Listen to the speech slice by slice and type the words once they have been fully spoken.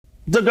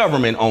The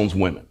government owns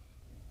women.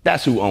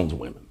 That's who owns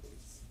women.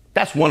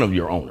 That's one of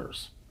your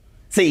owners.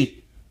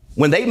 See,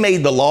 when they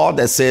made the law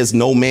that says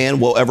no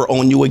man will ever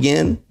own you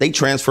again, they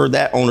transferred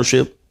that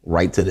ownership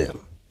right to them.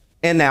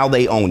 And now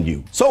they own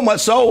you. So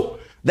much so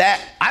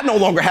that I no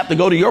longer have to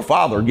go to your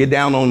father, get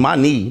down on my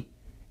knee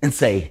and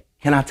say,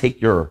 can I take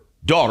your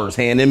daughter's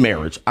hand in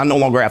marriage? I no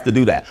longer have to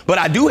do that. But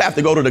I do have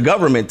to go to the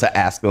government to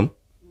ask them,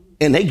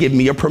 and they give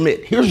me a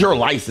permit. Here's your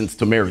license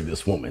to marry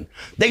this woman.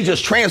 They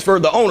just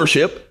transferred the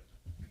ownership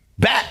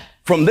back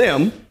from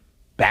them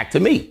back to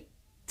me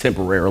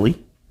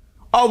temporarily.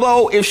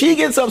 Although if she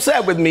gets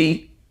upset with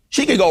me,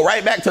 she can go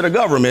right back to the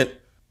government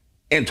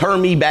and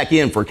turn me back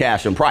in for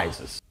cash and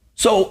prizes.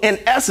 So in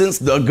essence,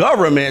 the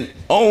government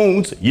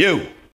owns you.